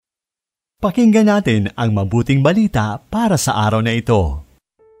Pakinggan natin ang mabuting balita para sa araw na ito.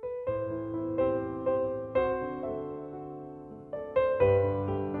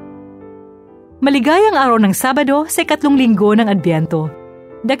 Maligayang araw ng Sabado sa 2 linggo ng Adbyento.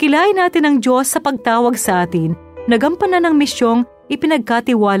 Dakilain natin ang Diyos sa pagtawag sa atin, nagampanan ng misyong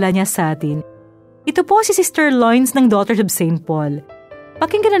ipinagkatiwala niya sa atin. Ito po si Sister Loins ng Daughters of St. Paul.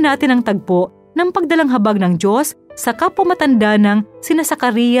 Pakinggan na natin ang tagpo ng pagdalang habag ng Diyos sa kapwa-matanda ng sina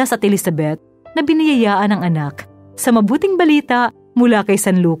Zacarias at Elizabeth na biniyayaan ng anak. Sa mabuting balita mula kay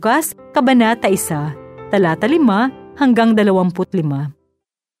San Lucas, Kabanata 1, talata 5 hanggang 25.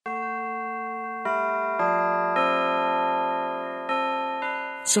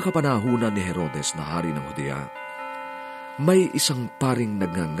 Sa kapanahunan ni Herodes na hari ng Judea, may isang paring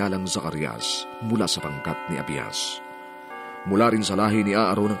nagngangalang Zacarias mula sa pangkat ni Abias. Mula rin sa lahi ni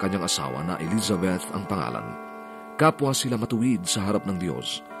Aaron ng kanyang asawa na Elizabeth ang pangalan. Kapwa sila matuwid sa harap ng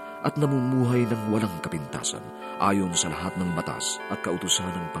Diyos at namumuhay ng walang kapintasan ayon sa lahat ng batas at kautusan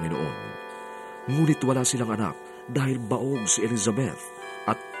ng Panginoon. Ngunit wala silang anak dahil baog si Elizabeth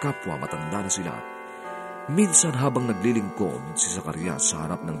at kapwa matanda na sila. Minsan habang naglilingkod si Zacarias sa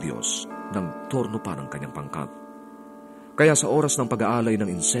harap ng Diyos, nang torno pa ng kanyang pangkat. Kaya sa oras ng pag-aalay ng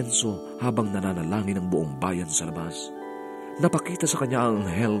insenso habang nananalangin ang buong bayan sa labas, napakita sa kanya ang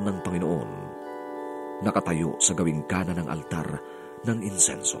anghel ng Panginoon. Nakatayo sa gawing kanan ng altar ng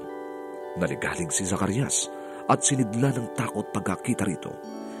insenso. Naligalig si Zacarias at sinidla ng takot pagkakita rito.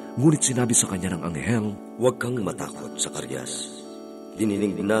 Ngunit sinabi sa kanya ng anghel, "Huwag kang matakot, Zacarias.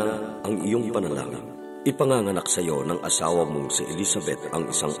 Dininig na ang iyong panalangin. Ipanganganak sa iyo ng asawa mong si Elizabeth ang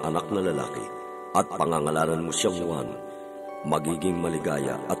isang anak na lalaki at pangangalanan mo siyang Juan. Magiging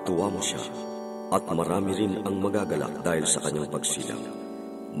maligaya at tuwa mo siya at marami rin ang magagalak dahil sa kanyang pagsilang.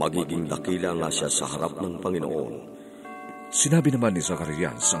 Magiging dakila nga siya sa harap ng Panginoon." Sinabi naman ni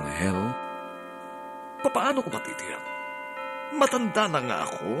Zacarias ang anghel, "Papaano ko matitiyak? Matanda na nga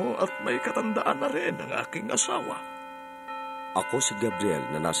ako at may katandaan na rin ang aking asawa." "Ako si Gabriel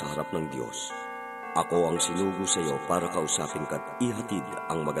na nasa harap ng Diyos. Ako ang sinugo sa iyo para kausapin ka't ihatid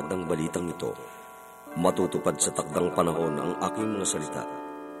ang magandang balitang ito. Matutupad sa takdang panahon ang aking mga salita.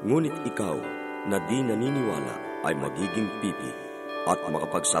 Ngunit ikaw na di naniniwala ay magiging pipi at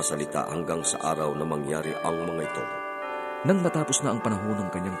makapagsasalita hanggang sa araw na mangyari ang mga ito." Nang matapos na ang panahon ng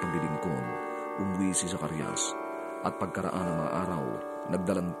kanyang paglilingkod, umuwi si Zacarias at pagkaraan ng mga araw,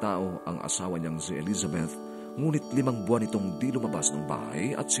 nagdalang tao ang asawa niyang si Elizabeth, ngunit 5 buwan itong di lumabas ng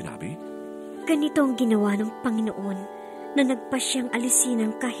bahay at sinabi, "Ganito ang ginawa ng Panginoon na nagpasyang alisin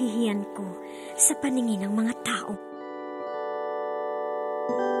ang kahihiyan ko sa paningin ng mga tao."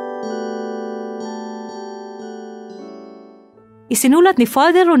 Isinulat ni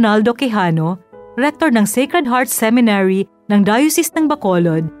Father Ronaldo Quijano, Rector ng Sacred Heart Seminary ng Diocese ng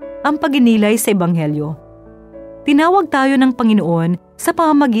Bacolod, ang paginilay sa Ebanghelyo. Tinawag tayo ng Panginoon sa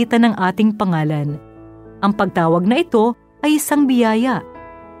pamamagitan ng ating pangalan. Ang pagtawag na ito ay isang biyaya.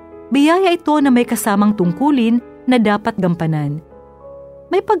 Biyaya ito na may kasamang tungkulin na dapat gampanan.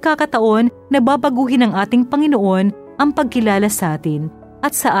 May pagkakataon na babaguhin ng ating Panginoon ang pagkilala sa atin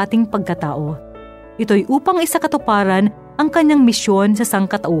at sa ating pagkatao. Ito'y upang isakatuparan ang kanyang misyon sa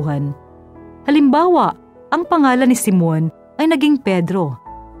sangkatauhan. Halimbawa, ang pangalan ni Simon ay naging Pedro,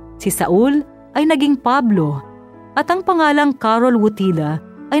 si Saul ay naging Pablo, at ang pangalang Carol Wutila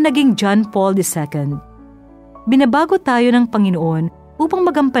ay naging John Paul II. Binabago tayo ng Panginoon upang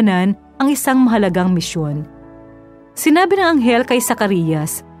magampanan ang isang mahalagang misyon. Sinabi ng anghel kay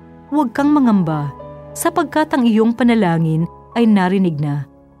Zacarias, "Huwag kang mangamba, sapagkat ang iyong panalangin ay narinig na."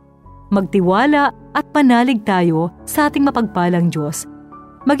 Magtiwala at panalig tayo sa ating mapagpalang Diyos.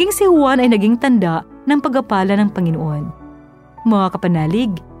 Maging si Juan ay naging tanda ng pagpapala ng Panginoon. Mga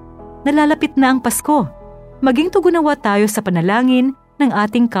kapanalig, nalalapit na ang Pasko. Maging tugunawa tayo sa panalangin ng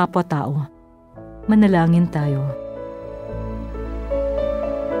ating kapwa-tao. Manalangin tayo.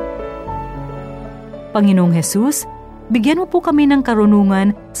 Panginoong Hesus, bigyan mo po kami ng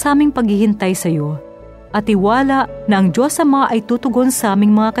karunungan sa aming paghihintay sa iyo at tiwala na ang Diyos Ama ay tutugon sa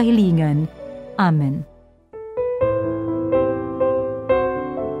aming mga kahilingan. Amen.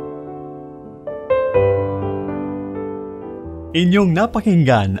 Inyong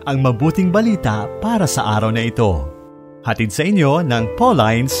napakinggan ang mabuting balita para sa araw na ito. Hatid sa inyo ng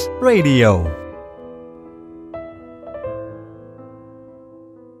Paulines Radio.